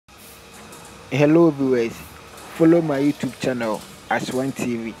Hello viewers, follow my YouTube channel as One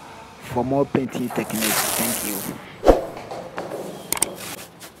TV for more painting techniques. Thank you.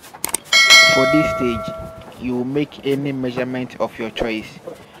 For this stage, you will make any measurement of your choice.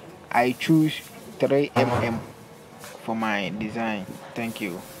 I choose 3 mm for my design. Thank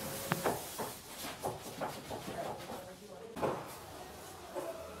you.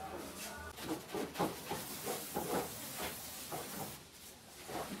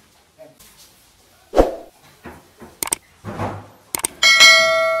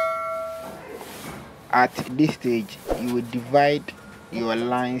 At this stage, you will divide your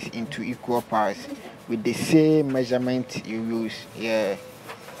lines into equal parts with the same measurement you use. Yeah.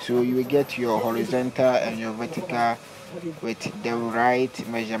 So you will get your horizontal and your vertical with the right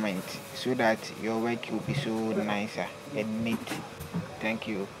measurement so that your work will be so nicer and neat. Thank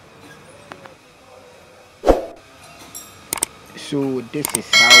you. So this is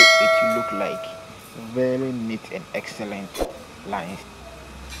how it look like. Very neat and excellent lines.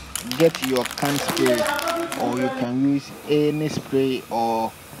 Get your can spray, or you can use any spray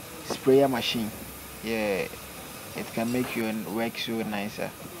or sprayer machine. Yeah, it can make your work so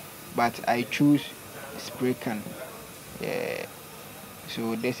nicer, but I choose spray can. Yeah,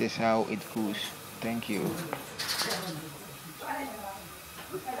 so this is how it goes. Thank you.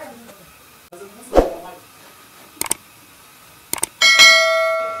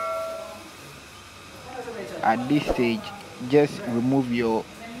 At this stage, just remove your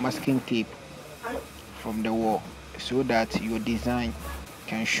masking tape from the wall so that your design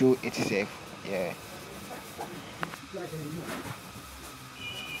can show itself. Yeah.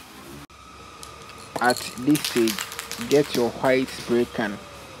 At this stage, get your white spray can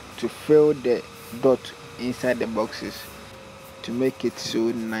to fill the dot inside the boxes to make it so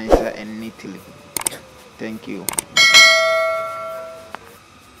nicer and neatly. Thank you.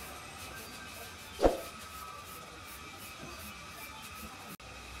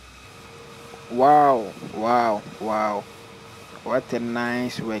 Wow, wow, wow. What a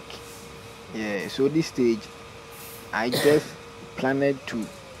nice work. Yeah, so this stage I just planned to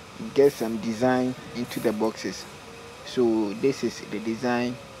get some design into the boxes. So this is the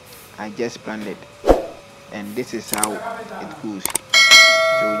design I just planned it, and this is how it goes.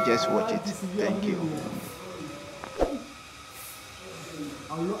 So just watch it. Thank you.